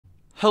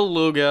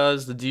Hello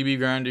guys, the DB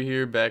Grinder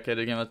here, back at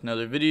it again with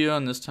another video,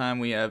 and this time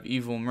we have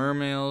Evil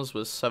Mermales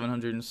with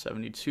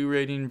 772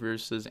 rating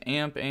versus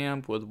Amp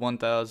with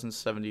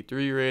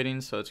 1073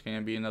 rating, so it's going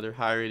to be another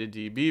high rated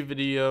DB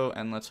video,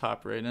 and let's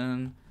hop right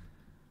in.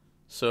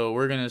 So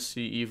we're going to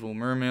see Evil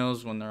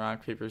Mermales win the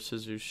rock, paper,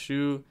 scissors,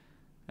 shoot,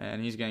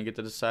 and he's going to get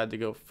to decide to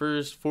go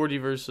first. 40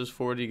 versus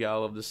 40, gotta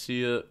love to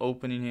see it.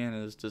 Opening hand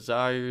is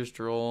Desires,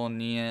 Droll,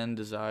 Nian,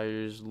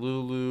 Desires,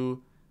 Lulu.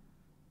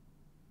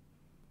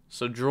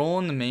 So Droll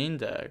in the main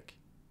deck.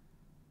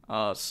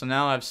 So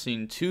now I've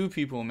seen two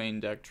people main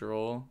deck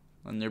Droll,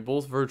 and they're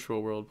both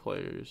virtual world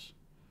players.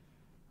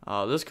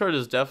 This card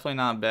is definitely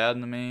not bad in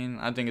the main.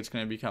 I think it's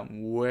going to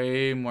become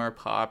way more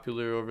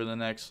popular over the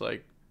next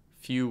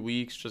few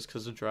weeks just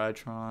because of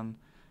Drytron.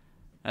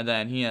 And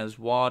then he has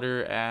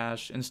Water,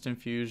 Ash,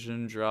 Instant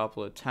Fusion,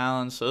 Droplet,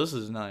 Talent. So this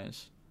is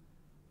nice.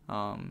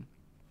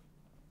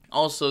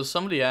 Also,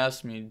 somebody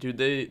asked me,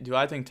 do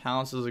I think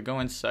Talents is a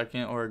going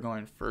second or a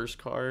going first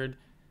card?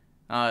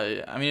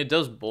 I mean, it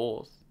does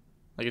both.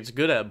 It's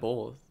good at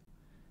both.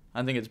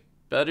 I think it's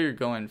better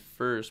going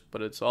first,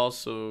 but it's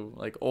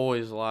also,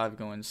 always live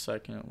going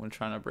second when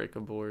trying to break a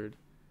board.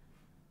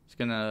 It's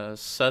gonna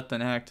set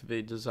then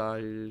activate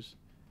Desires,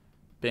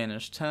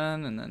 banish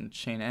 10, and then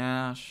chain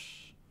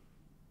Ash.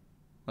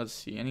 Let's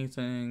see,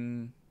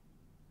 anything.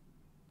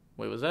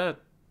 Wait, was that?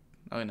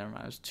 Oh, never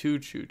mind. It was 2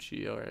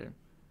 Chuchi. Alright.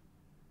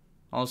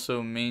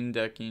 Also main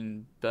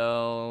decking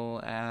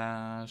Bell,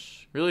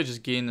 Ash. Really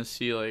just getting to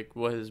see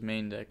what his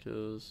main deck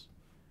is.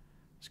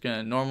 It's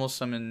gonna normal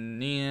summon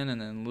Nian and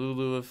then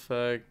Lulu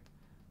effect.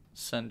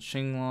 Send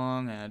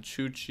Qinglong, add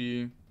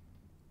Chuchi.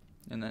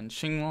 And then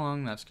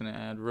Qinglong, that's gonna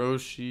add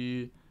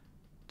Roshi.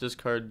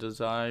 Discard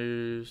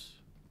Desires.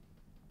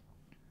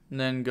 And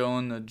then go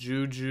in the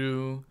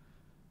Juju.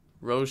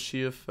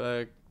 Roshi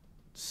effect.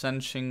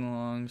 Send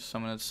Qinglong,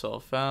 summon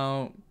itself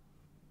out.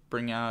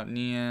 Bring out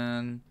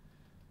Nian.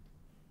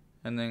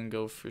 And then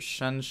go for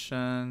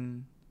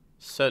Shen,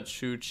 set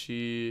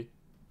Chuchi,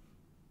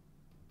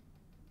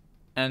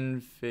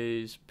 end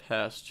phase,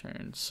 pass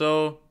turn.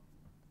 So,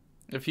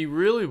 if he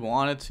really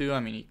wanted to, I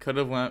mean, he could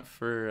have went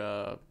for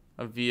a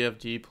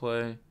VFD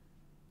play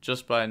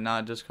just by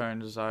not discarding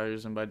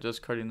Desires and by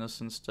discarding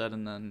this instead,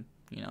 and then,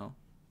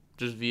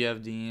 just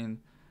VFDing.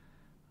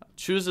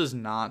 Chooses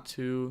not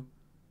to.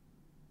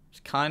 It's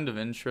kind of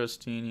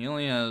interesting. He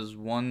only has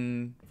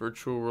one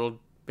virtual world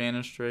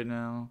banished right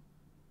now.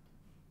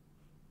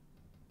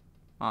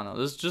 I don't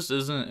know, this just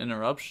isn't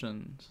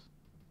interruptions.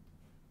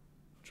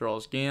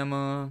 Draws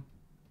Gamma.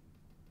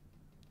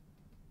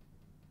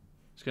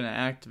 It's gonna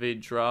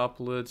activate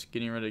Droplets,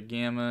 getting rid of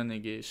Gamma,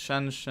 negate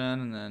Shen,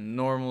 and then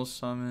normal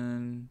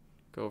summon.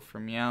 Go for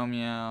Meow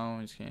Meow.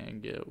 He's gonna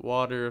get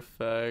Water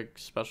effect,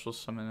 special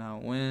summon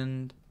out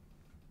Wind.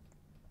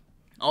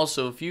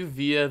 Also, if you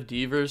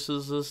VFD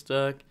versus this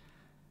deck,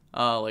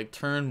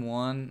 turn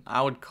 1,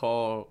 I would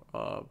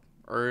call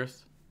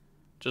Earth.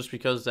 Just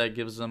because that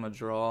gives them a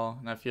draw,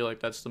 and I feel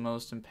like that's the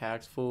most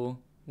impactful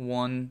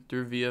one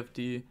through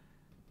VFD. I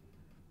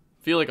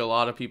feel like a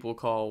lot of people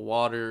call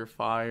Water,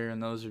 Fire,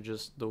 and those are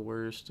just the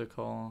worst to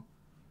call.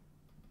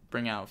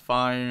 Bring out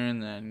Fire,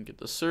 and then get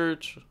the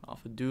search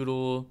off a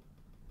Doodle.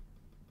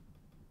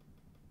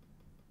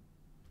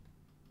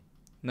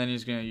 And then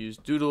he's going to use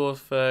Doodle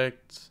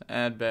effect,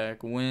 add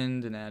back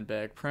Wind, and add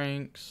back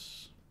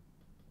Pranks.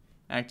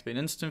 Activate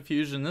Instant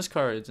Fusion. This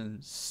card is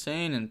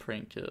insane in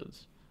Prank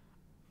Kids.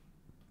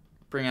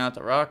 Bring out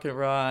the Rocket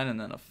Ride and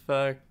then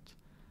effect.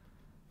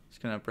 It's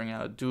gonna bring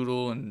out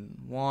Doodle and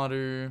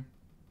Water.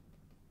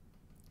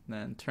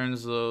 Then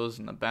turns those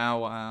in the Bow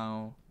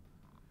Wow.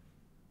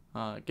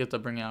 Get to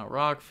bring out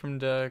Rock from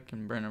deck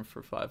and burn him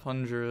for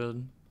 500.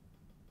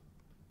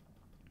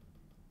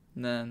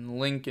 And then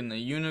Link in the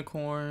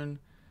Unicorn.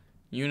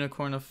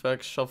 Unicorn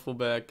effect, shuffle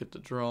back, get the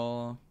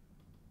draw.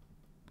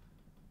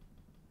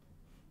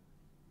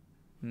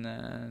 And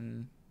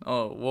then,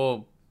 oh,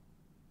 well.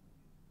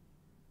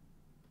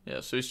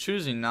 Yeah, so he's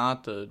choosing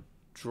not to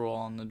draw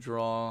on the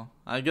draw.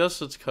 I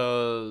guess it's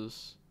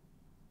because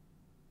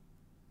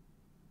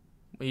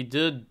he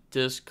did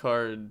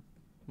discard,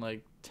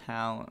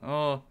 talent.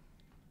 Oh,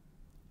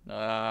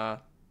 I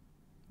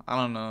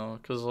don't know.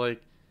 Because,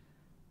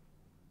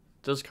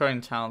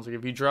 discarding talents.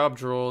 If you drop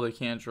draw, they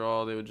can't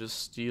draw. They would just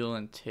steal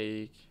and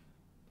take.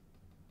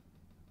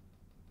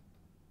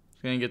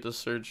 He's going to get the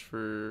search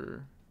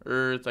for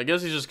Earth. I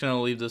guess he's just going to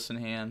leave this in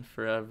hand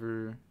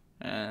forever.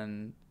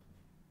 And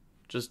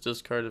just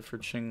discard it for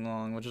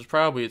Qinglong, which is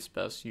probably its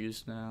best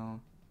use now.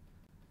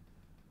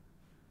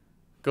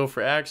 Go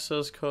for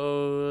access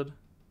code.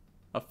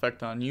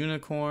 Effect on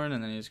Unicorn,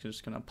 and then he's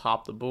just going to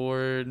pop the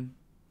board.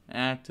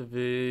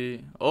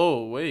 Activate.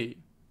 Oh, wait.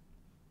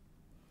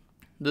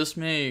 This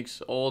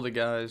makes all the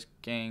guys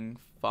gang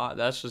 5.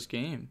 That's just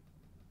game.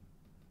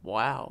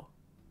 Wow.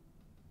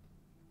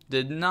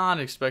 Did not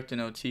expect an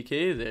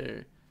OTK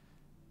there.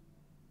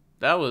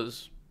 That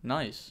was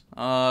nice.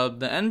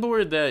 The end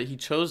board that he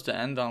chose to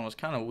end on was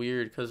kind of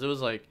weird because it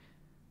was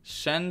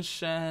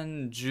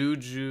Shen,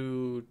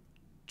 Juju,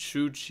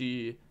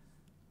 Chuchi,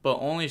 but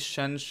only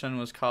Shen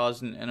was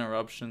causing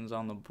interruptions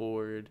on the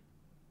board.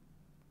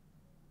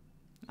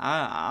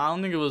 I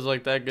don't think it was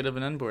like that good of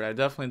an end board. I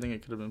definitely think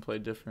it could have been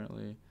played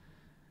differently.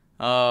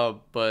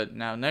 But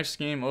now next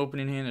game,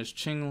 opening hand is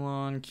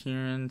Qinglong,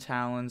 Kieran,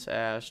 Talons,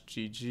 Ash,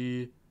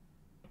 GG.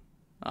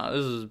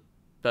 This is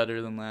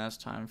better than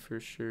last time for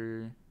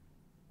sure.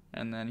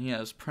 And then he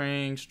has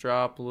Pranks,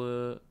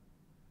 Droplet,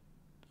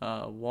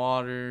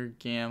 Water,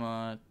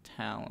 Gamma,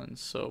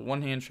 Talons. So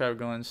one hand trap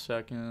going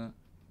second.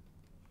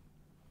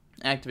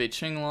 Activate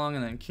Qinglong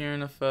and then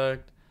Kieran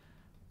effect.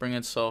 Bring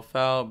itself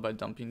out by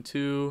dumping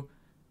 2.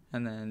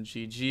 And then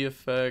GG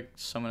effect,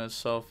 summon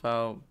itself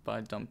out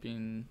by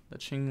dumping the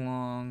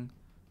Qinglong.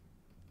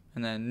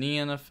 And then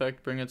Neon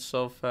effect, bring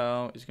itself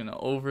out. He's going to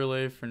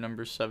overlay for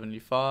number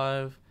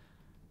 75.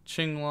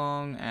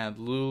 Qinglong, add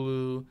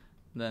Lulu,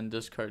 then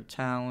discard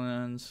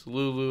Talons,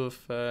 Lulu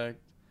effect.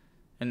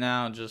 And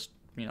now just,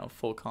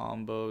 full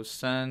combo.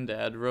 Send,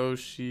 add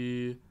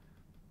Roshi.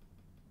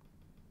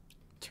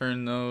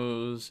 Turn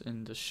those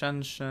into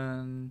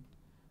Shen.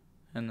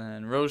 And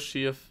then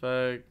Roshi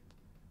effect.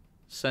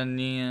 Send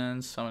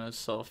Neon, summon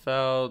itself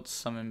out,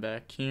 summon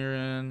back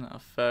Kieran,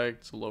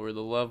 effect, lower the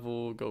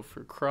level, go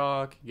for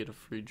Croc, get a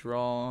free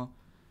draw.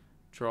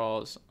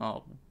 Draws,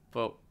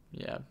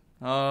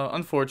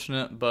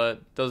 unfortunate,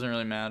 but doesn't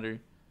really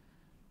matter.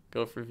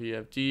 Go for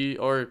VFD,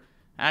 or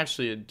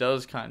actually it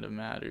does kind of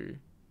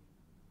matter,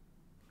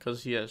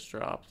 because he has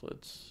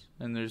droplets,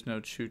 and there's no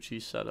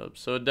Chuchi setup,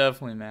 so it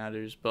definitely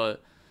matters,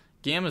 but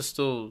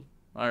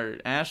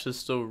Ash is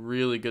still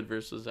really good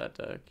versus that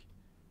deck.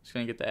 He's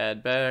going to get the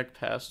add back,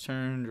 pass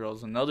turn,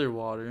 draws another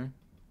water.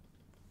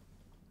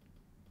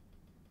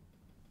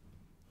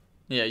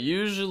 Yeah,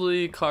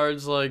 usually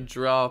cards like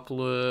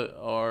Droplet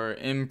or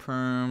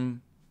Imperm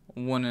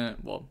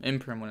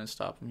wouldn't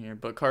stop him here,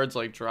 but cards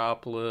like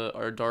Droplet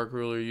or Dark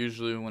Ruler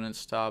usually wouldn't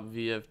stop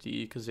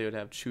VFD because they would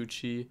have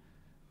Chuchi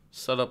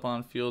set up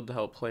on field to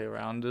help play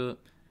around it.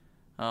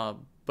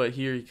 But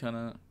here he's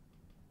going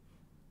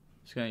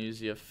to use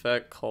the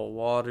effect, call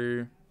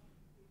water.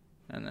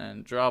 And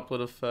then Droplet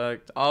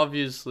effect.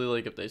 Obviously,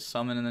 like if they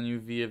summon and then you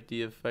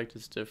VFD effect,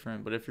 it's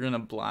different. But if you're going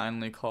to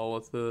blindly call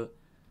with it,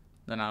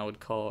 then I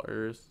would call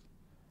Earth.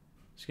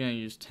 He's going to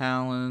use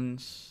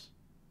Talons.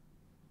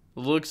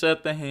 Looks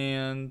at the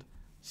hand.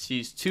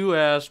 Sees 2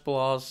 Ash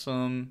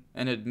Blossom.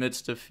 And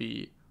admits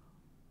defeat.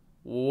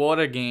 What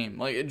a game.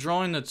 Like,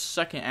 drawing the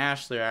second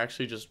Ash there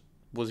actually just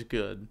was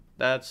good.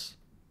 That's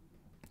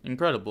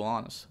incredible,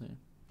 honestly.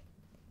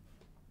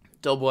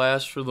 Double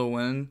Ash for the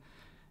win.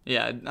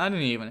 Yeah, I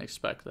didn't even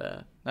expect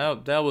that.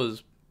 That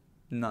was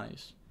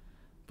nice.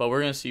 But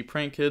we're going to see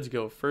Prank Kids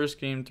go first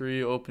game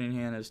 3. Opening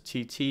hand is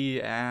TT,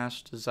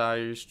 Ash,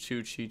 Desires,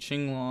 Chuchi,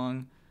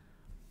 Qinglong.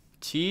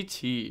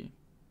 TT.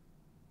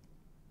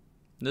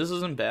 This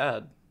isn't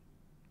bad.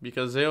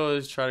 Because they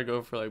always try to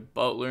go for like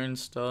Butler and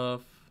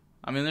stuff.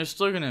 I mean, they're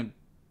still going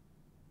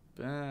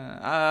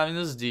to...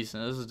 this is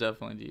decent. This is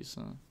definitely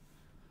decent.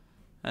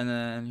 And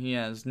then he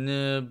has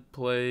Nib,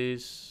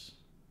 Place...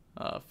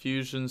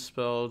 Fusion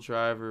Spell,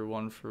 Driver,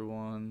 1 for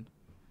 1.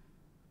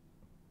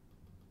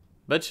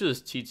 Bet you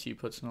this TT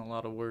puts in a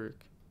lot of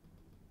work.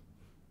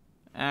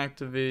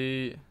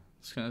 Activate.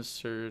 It's going to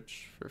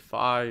search for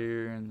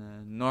Fire, and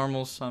then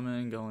normal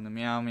summon, going to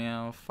Meow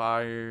Meow,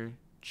 Fire,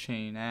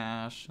 Chain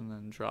Ash, and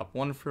then drop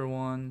 1 for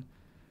 1.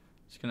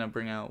 It's going to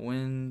bring out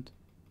Wind.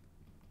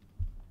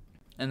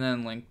 And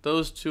then link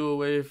those 2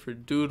 away for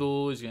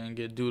Doodle. He's going to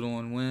get Doodle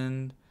and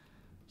Wind.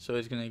 So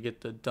he's going to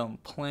get the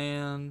Dump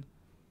Plan.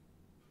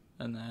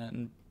 And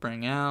then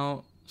bring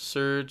out,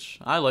 search.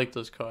 I like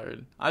this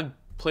card. I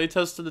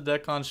playtested the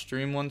deck on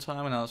stream one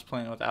time and I was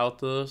playing without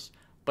this,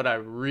 but I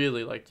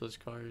really like this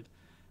card.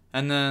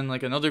 And then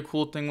like another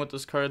cool thing with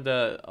this card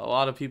that a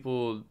lot of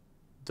people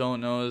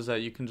don't know is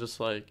that you can just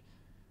like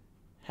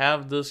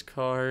have this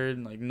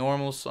card, like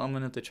normal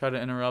summon if they try to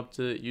interrupt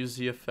it, use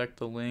the effect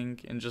to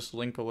link, and just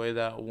link away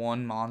that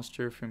 1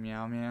 monster from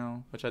Meow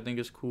Meow, which I think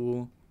is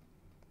cool.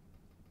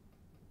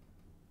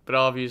 But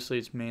obviously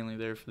it's mainly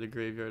there for the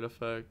graveyard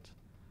effect.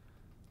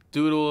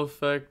 Doodle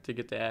effect to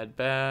get the add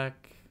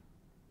back.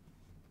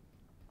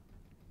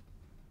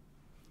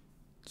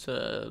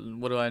 So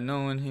what do I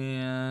know in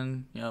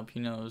hand? Yep, he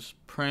knows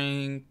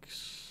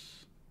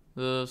Pranks,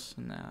 this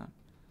and that.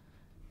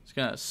 He's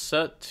gonna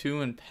set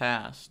 2 and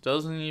pass.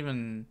 Doesn't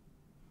even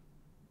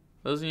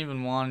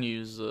want to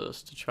use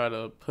this to try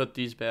to put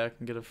these back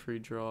and get a free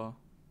draw.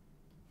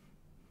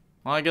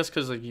 Well, I guess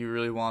because like you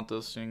really want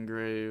this to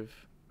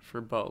engrave for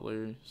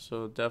Butler,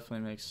 so it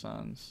definitely makes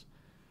sense.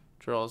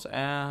 Draws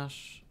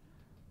Ash.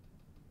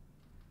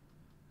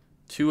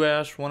 2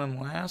 Ash won him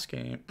last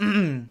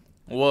game.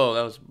 Whoa,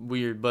 that was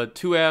weird. But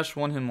 2 Ash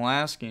won him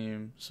last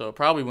game, so it'll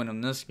probably win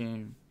him this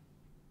game.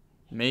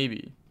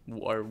 Maybe.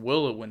 Or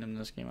will it win him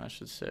this game, I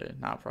should say.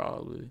 Not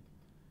probably.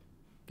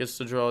 Gets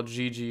to draw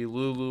GG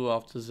Lulu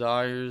off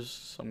Desires.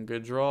 Some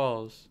good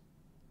draws.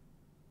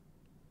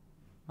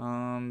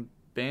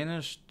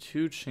 Banish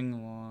 2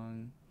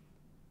 Qinglong.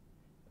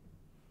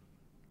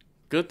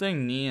 Good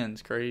thing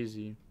Neon's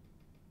crazy.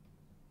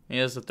 He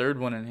has the third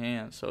one in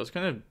hand, so it's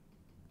kind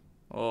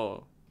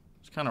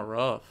of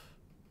rough.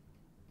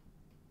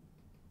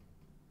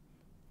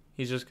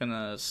 He's just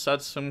gonna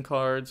set some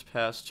cards,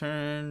 pass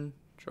turn,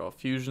 draw a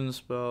fusion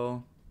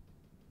spell.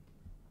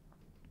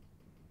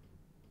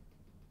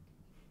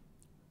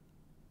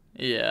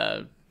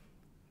 Yeah,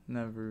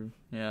 never.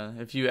 Yeah,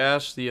 if you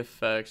ash the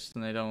effects,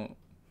 then they don't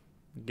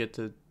get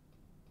to,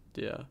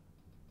 yeah,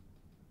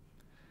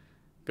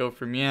 go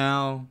for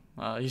meow.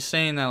 He's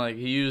saying that like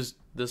he used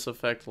this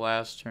effect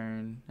last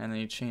turn, and then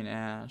you chain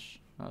ash,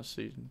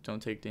 so you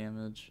don't take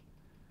damage.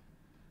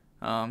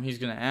 He's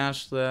gonna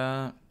ash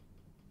that.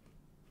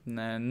 And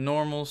then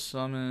normal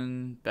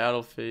summon,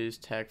 battle phase,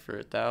 attack for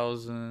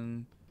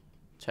 1,000,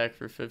 attack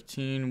for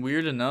 15.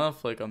 Weird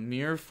enough, like a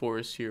mirror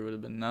force here would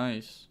have been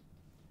nice.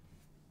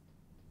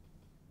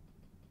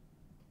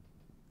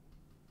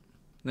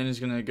 Then he's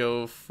gonna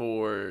go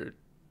for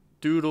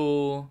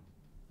doodle.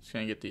 He's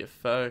gonna get the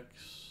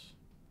effects.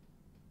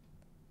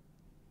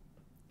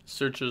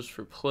 Searches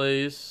for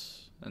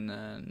place, and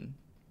then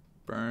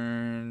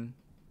burn.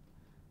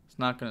 It's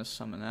not gonna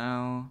summon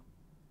out.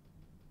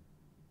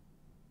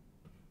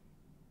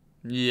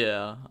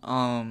 Yeah,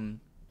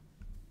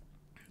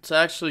 it's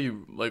actually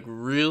like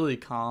really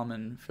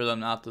common for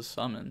them not to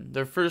summon.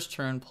 Their first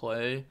turn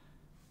play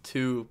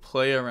to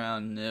play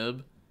around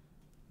Nib,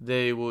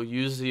 they will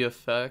use the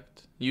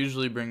effect,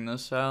 usually bring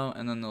this out,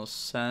 and then they'll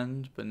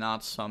send but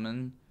not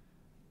summon.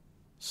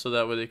 So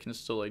that way they can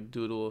still like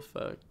doodle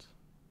effect.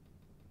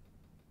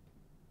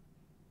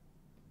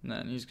 And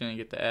then he's gonna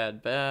get the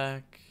add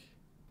back.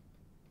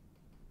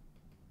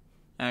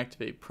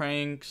 Activate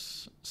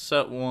pranks,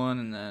 set one,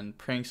 and then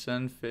pranks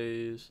end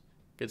phase.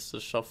 Gets the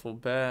shuffle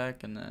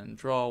back, and then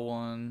draw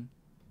one.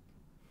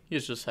 He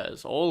just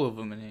has all of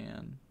them in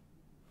hand.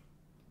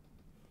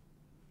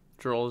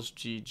 Draws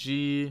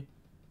GG.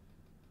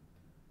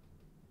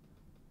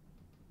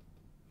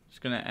 He's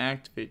gonna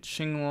activate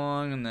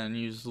Qinglong, and then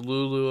use the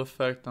Lulu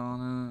effect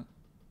on it.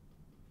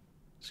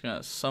 It's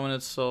gonna summon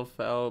itself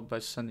out by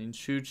sending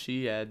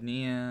Chu-Chi, add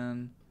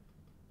Nian,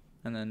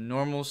 and then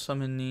normal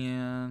summon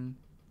Nian.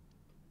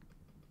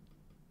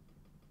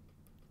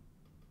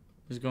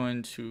 Is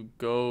going to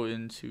go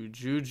into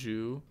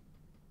Juju,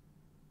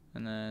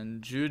 and then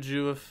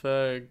Juju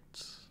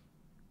effect.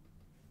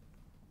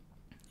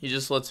 He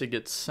just lets it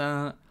get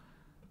sent.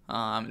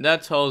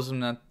 That tells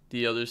him that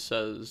the other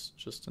set is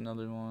just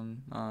another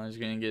one. He's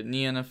gonna get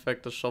Nian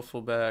effect to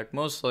shuffle back.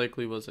 Most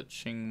likely was a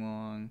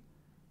Qinglong.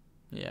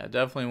 Yeah,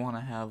 definitely want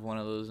to have one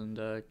of those in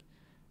deck.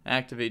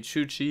 Activate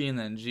Chu-Chi, and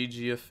then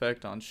GG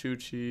effect on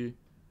Chu-Chi.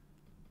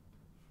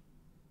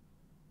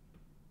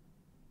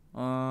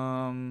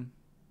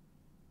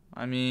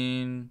 I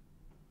mean,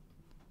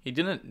 he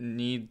didn't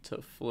need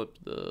to flip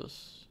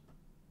this.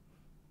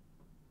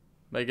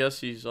 But I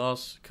guess he's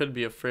also could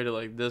be afraid of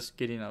like this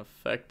getting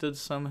affected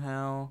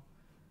somehow,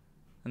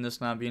 and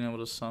this not being able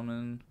to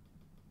summon.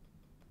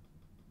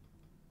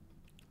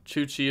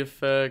 Chu-Chi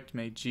effect,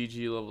 make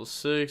GG level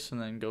 6,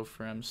 and then go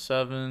for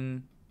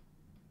M7.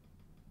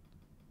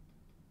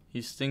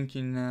 He's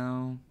thinking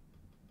now.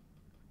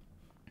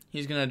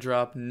 He's gonna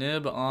drop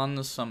Nib on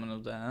the summon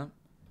of that.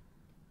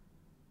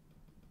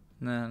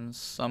 And then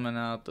summon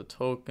out the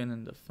token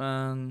in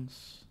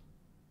defense.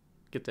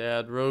 Get to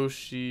add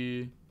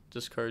Roshi.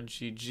 Discard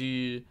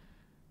GG.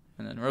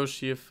 And then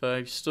Roshi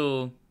effect.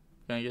 Still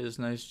gonna get his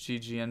nice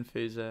GG end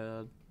phase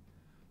add.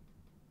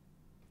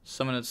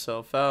 Summon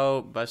itself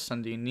out by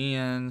sending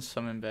Nian.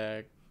 Summon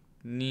back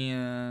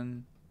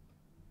Nian.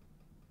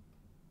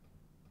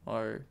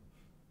 Or...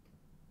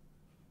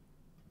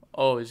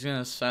 oh, he's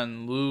gonna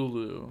send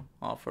Lulu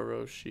off of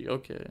Roshi.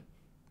 Okay.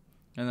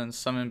 And then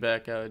summon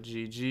back out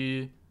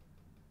GG.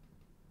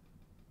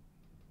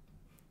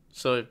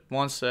 So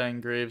once that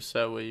engraves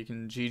set way, you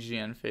can GG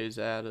end phase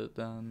add it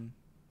then.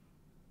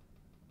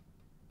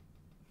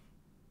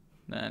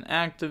 Then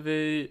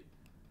activate.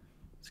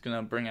 It's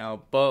gonna bring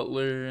out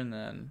Butler, and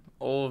then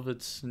all of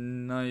its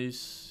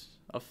nice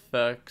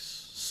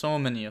effects. So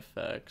many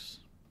effects.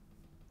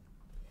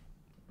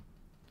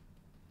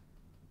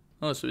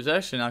 Oh, so he's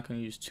actually not going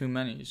to use too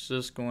many. He's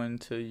just going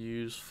to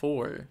use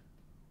 4.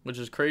 Which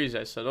is crazy.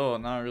 I said, oh,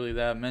 not really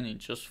that many.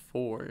 Just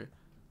 4.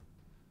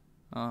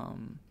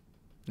 Then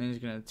he's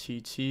going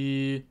to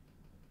TT.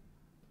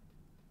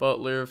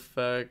 Butler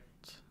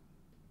effect.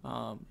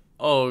 Oh,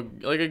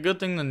 like a good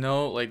thing to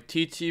note. Like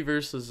TT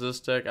versus this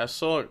deck. I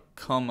saw it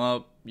come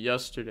up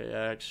yesterday,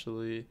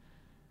 actually.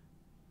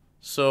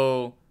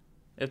 So,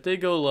 if they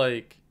go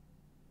like...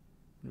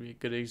 maybe a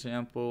good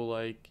example,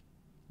 like...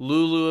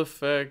 Lulu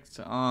effect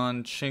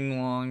on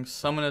Qinglong,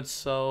 summon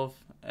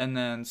itself, and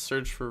then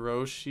search for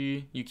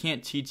Roshi. You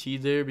can't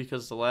TT there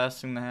because the last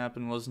thing that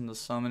happened wasn't the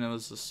summon, it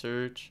was the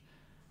search.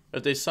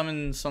 If they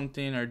summon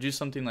something or do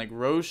something like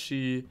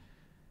Roshi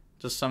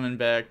to summon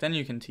back, then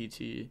you can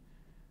TT.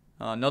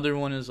 Another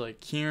one is like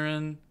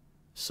Kirin,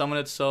 summon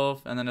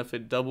itself, and then if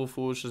it double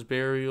Foolish's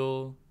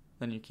Burial,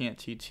 then you can't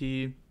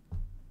TT.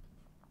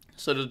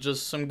 So there's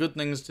just some good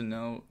things to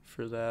note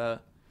for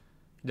that.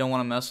 You don't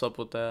want to mess up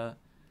with that.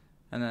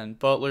 And then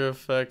Butler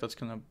effect, that's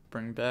going to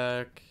bring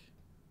back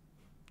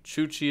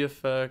Chuchi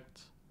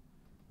effect.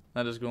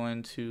 That is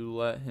going to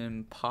let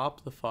him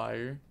pop the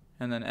fire.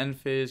 And then end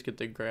phase, get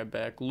the grab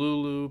back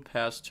Lulu,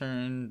 pass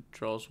turn,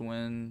 draws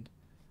wind.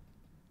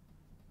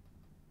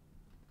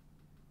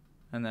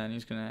 And then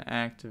he's going to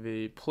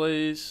activate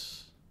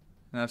place.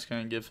 And that's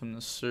going to give him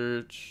the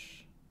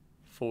search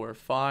for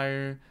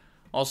fire.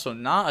 Also,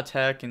 not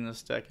attacking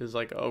this deck is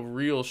like a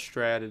real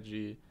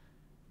strategy.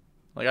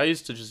 Like, I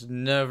used to just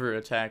never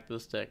attack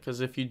this deck,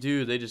 because if you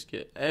do, they just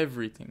get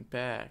everything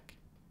back.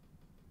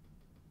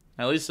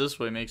 At least this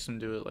way makes them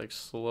do it, like,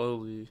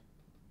 slowly.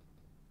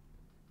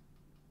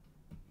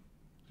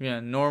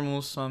 Yeah,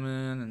 normal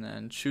summon, and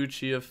then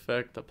Chuchi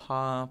effect to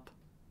pop.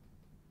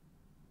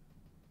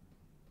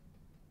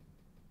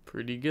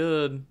 Pretty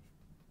good.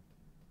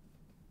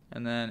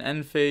 And then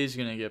end phase,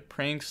 you're going to get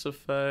Pranks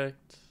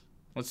effect.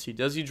 Let's see,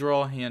 does he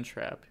draw a hand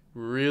trap?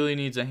 Really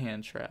needs a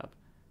hand trap.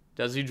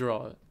 Does he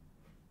draw it?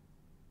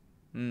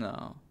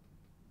 No.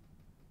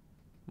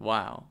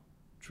 Wow.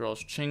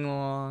 Draws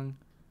Qinglong.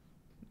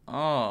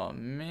 Oh,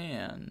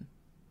 man.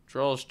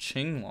 Draws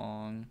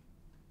Qinglong.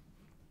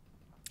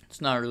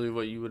 It's not really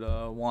what you would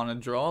want to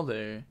draw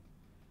there.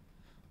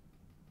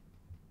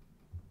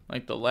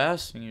 Like the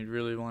last thing you'd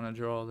really want to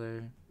draw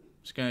there.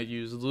 It's going to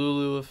use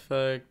Lulu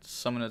effect,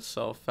 summon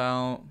itself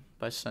out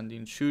by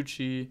sending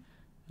Chuchi,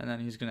 and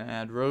then he's going to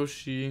add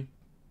Roshi.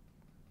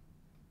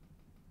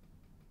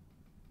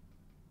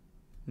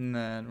 And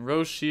then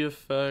Roshi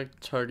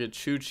effect, target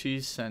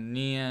Chuchi, send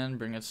Nian,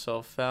 bring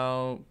itself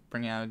out,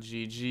 bring out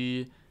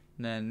GG.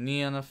 And then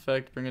Nian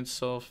effect, bring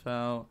itself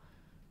out.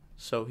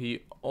 So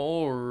he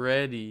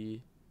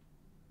already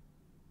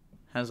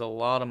has a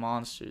lot of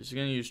monsters. He's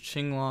going to use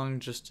Qinglong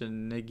just to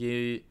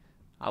negate.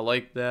 I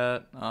like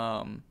that.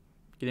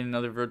 Getting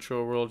another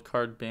virtual world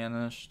card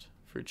banished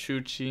for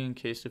Chuchi in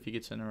case if he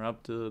gets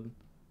interrupted.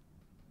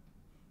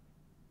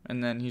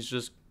 And then he's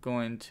just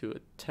going to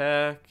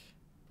attack.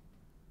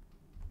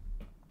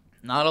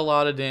 Not a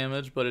lot of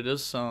damage, but it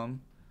is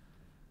some.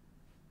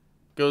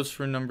 Goes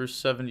for number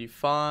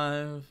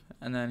 75.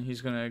 And then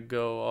he's going to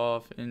go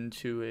off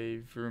into a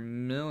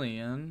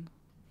Vermilion.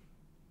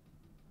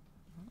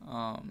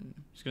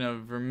 He's going to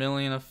have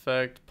Vermilion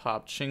effect,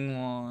 pop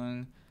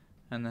Qinglong.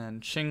 And then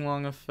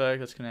Qinglong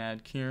effect, that's going to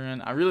add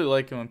Kieran. I really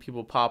like it when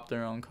people pop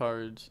their own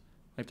cards.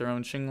 Like their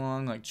own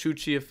Qinglong. Like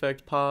Chuchi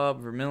effect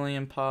pop,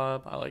 Vermilion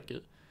pop. I like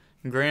it.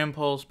 Grand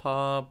Pulse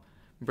pop.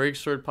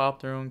 Breaksword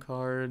pop their own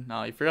card.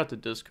 Nah, he forgot to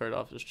discard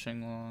off his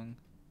Qinglong.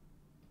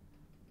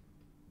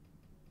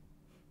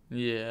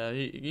 Yeah,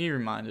 he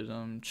reminded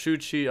him.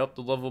 Chuchi up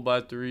the level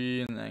by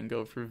 3 and then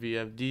go for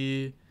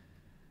VFD.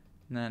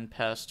 And then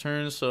pass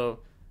turn. So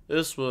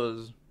this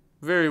was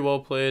very well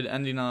played,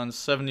 ending on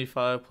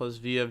 75 plus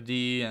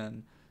VFD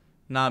and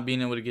not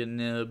being able to get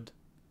nibbed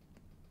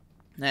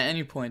at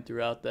any point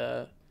throughout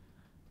that.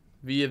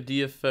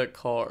 VFD effect,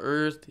 call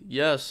Earth.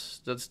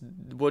 Yes, that's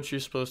what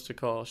you're supposed to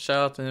call. Shout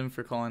out to him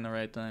for calling the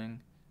right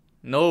thing.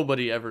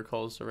 Nobody ever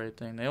calls the right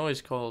thing. They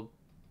always call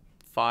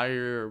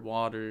fire or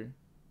water,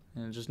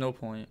 and just no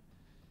point.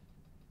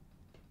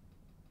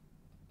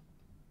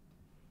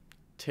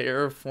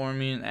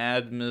 Terraforming,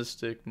 add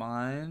Mystic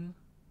Mine.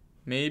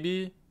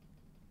 Maybe.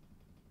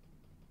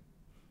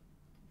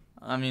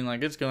 I mean,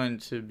 like, it's going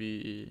to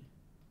be...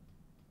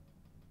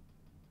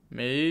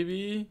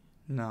 Maybe?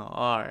 No,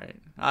 alright.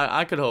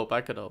 I could hope.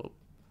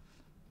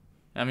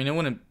 I mean, it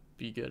wouldn't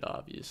be good,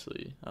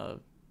 obviously.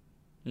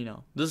 You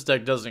know, this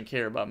deck doesn't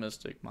care about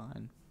Mystic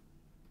Mine.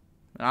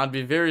 And I'd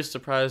be very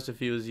surprised if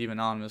he was even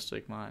on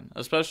Mystic Mine,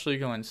 especially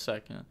going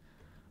second.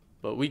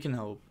 But we can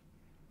hope.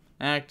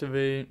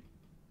 Activate.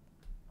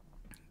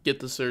 Get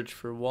the search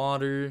for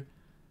water.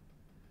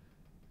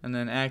 And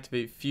then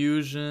activate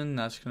Fusion.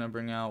 That's going to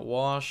bring out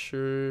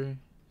Washer.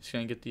 He's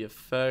going to get the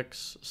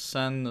effects.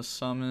 Send the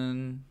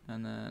summon.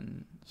 And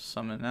then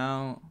summon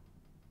out.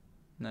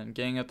 And then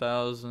gang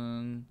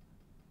 1,000.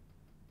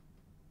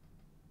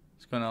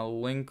 It's going to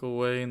link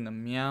away in the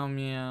Meow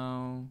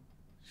Meow.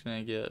 He's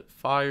going to get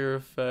fire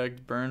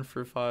effect. Burn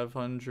for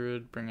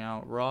 500. Bring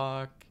out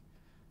rock.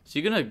 So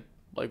you're going to,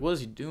 like, what is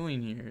he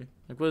doing here?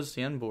 Like, what is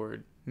the end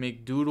board?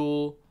 Make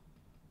Doodle.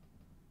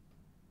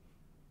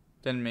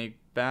 Then make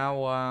Bow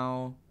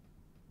Wow.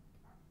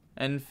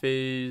 End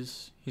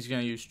phase. He's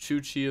going to use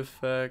Chuchi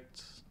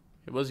effect.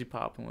 Okay, what is he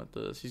popping with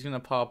this? He's going to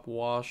pop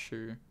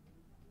Washer.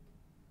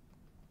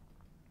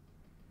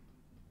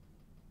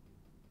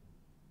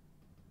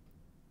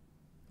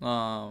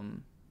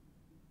 Alright,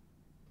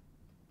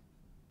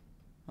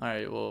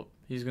 well,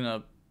 he's going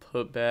to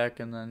put back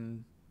and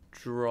then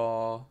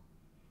draw.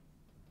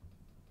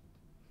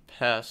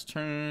 Pass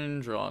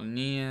turn, draw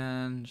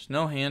Nian. There's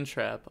no hand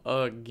trap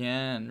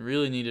again.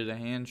 Really needed a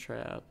hand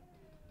trap.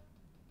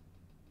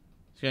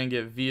 He's going to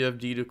get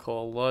VFD to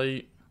call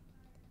light.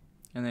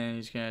 And then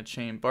he's going to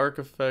chain Bark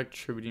effect,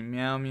 tributing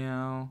Meow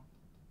Meow.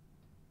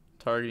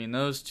 Targeting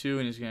those two,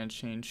 and he's going to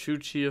chain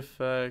Chuchi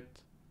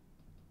effect.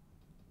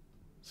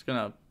 It's going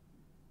to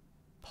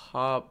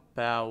pop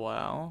Bow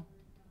Wow.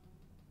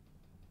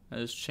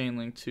 as chain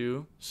link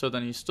 2. So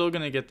then he's still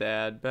going to get the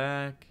add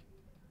back.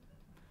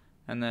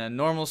 And then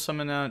normal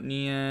summon out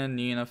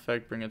Nian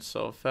effect, bring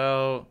itself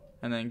out.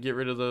 And then get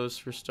rid of those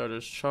for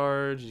starter's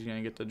charge. He's going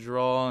to get the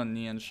draw and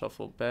Nian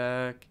shuffle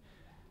back.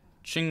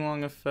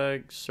 Qinglong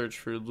effect, search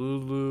for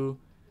Lulu.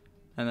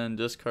 And then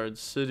discard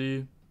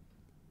City.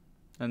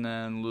 And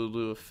then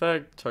Lulu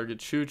effect, target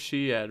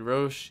Chuchi, add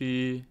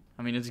Roshi.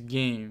 I mean, it's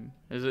game.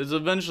 It's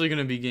eventually going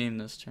to be game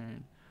this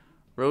turn.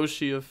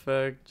 Roshi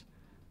effect,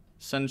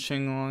 send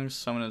Qinglong,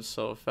 summon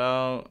itself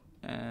out,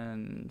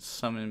 and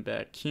summon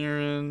back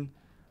Kieran.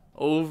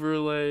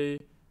 Overlay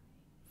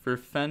for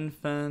Fen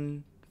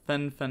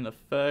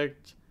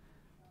effect.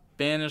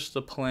 Banish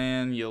the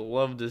plan. You'll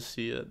love to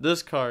see it.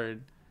 This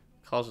card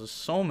causes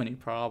so many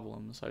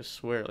problems, I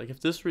swear. Like, if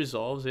this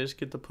resolves, they just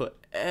get to put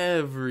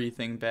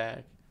everything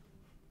back.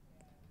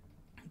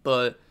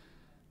 But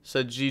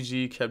said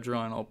GG, kept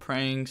drawing all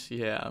pranks.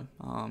 Yeah,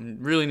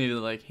 really needed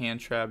like hand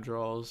trap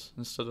draws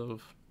instead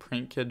of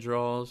prank kid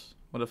draws.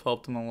 Would have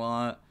helped him a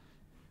lot.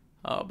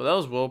 But that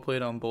was well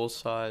played on both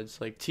sides.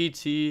 Like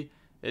TT,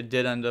 it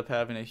did end up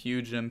having a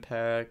huge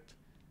impact.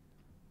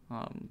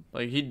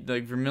 Like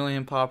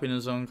Vermilion popping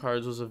his own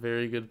cards was a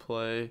very good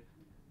play.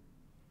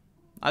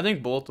 I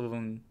think both of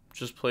them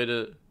just played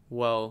it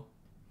well,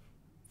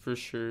 for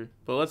sure.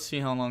 But let's see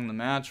how long the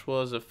match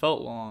was. It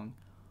felt long.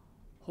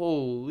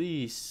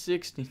 Holy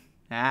 69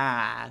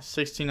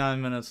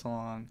 minutes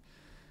long.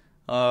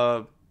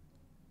 I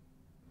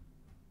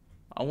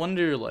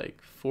wonder,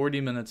 like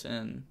 40 minutes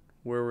in,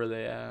 where were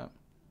they at?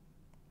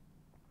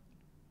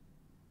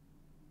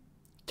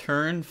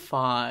 Turn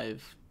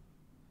 5.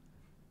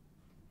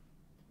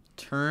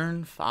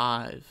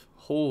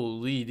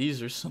 Holy,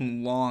 these are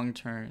some long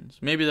turns.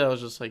 Maybe that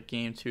was just like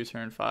game 2,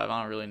 turn 5.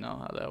 I don't really know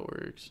how that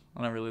works.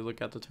 I don't really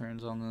look at the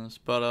turns on this.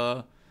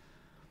 But,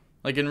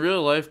 like in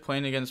real life,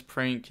 playing against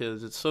prank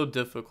kids, it's so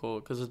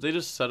difficult. Because if they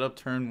just set up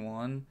turn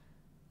 1,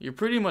 you're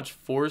pretty much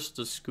forced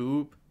to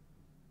scoop.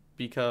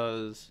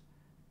 Because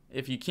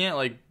if you can't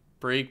like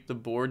break the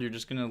board, you're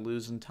just going to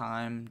lose in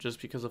time. Just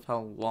because of how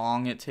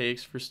long it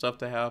takes for stuff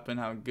to happen.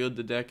 How good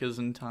the deck is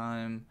in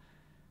time.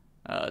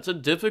 It's a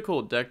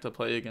difficult deck to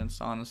play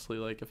against, honestly.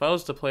 Like, if I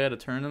was to play at a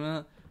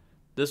tournament,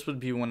 this would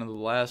be one of the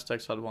last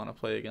decks I'd want to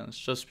play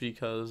against, just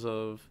because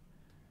of,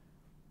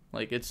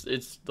 like, it's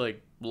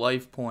like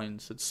life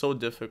points. It's so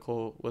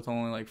difficult with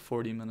only like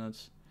 40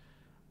 minutes.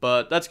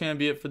 But that's going to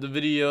be it for the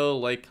video.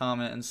 Like,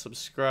 comment, and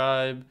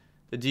subscribe.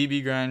 The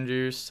DB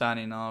Grinders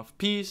signing off.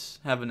 Peace.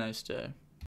 Have a nice day.